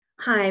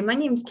Hi, my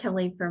name is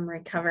Kelly from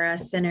Recover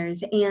Us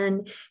Centers,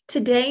 and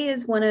today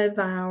is one of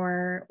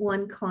our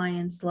one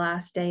client's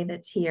last day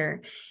that's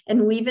here.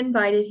 And we've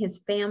invited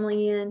his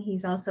family in.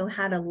 He's also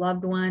had a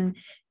loved one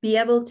be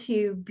able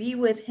to be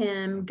with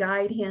him,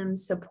 guide him,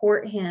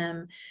 support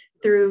him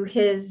through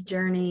his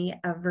journey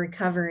of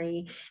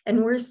recovery.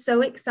 And we're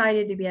so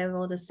excited to be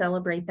able to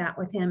celebrate that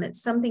with him.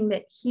 It's something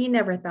that he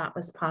never thought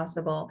was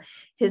possible.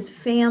 His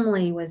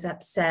family was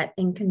upset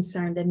and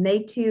concerned, and they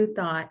too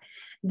thought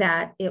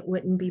that it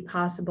wouldn't be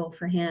possible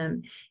for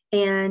him.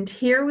 And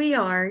here we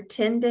are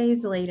 10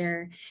 days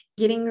later,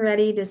 getting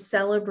ready to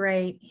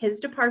celebrate his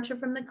departure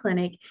from the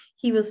clinic.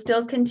 He will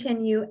still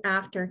continue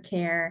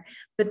aftercare,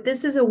 but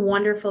this is a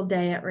wonderful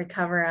day at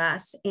Recover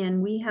Us.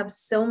 And we have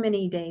so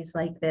many days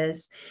like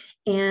this.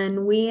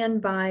 And we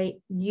invite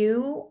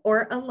you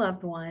or a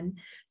loved one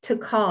to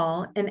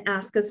call and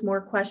ask us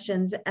more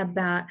questions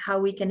about how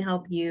we can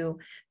help you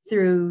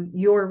through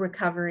your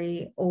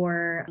recovery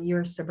or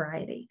your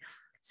sobriety.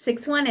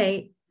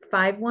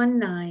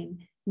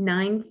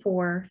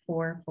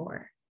 618-519-9444.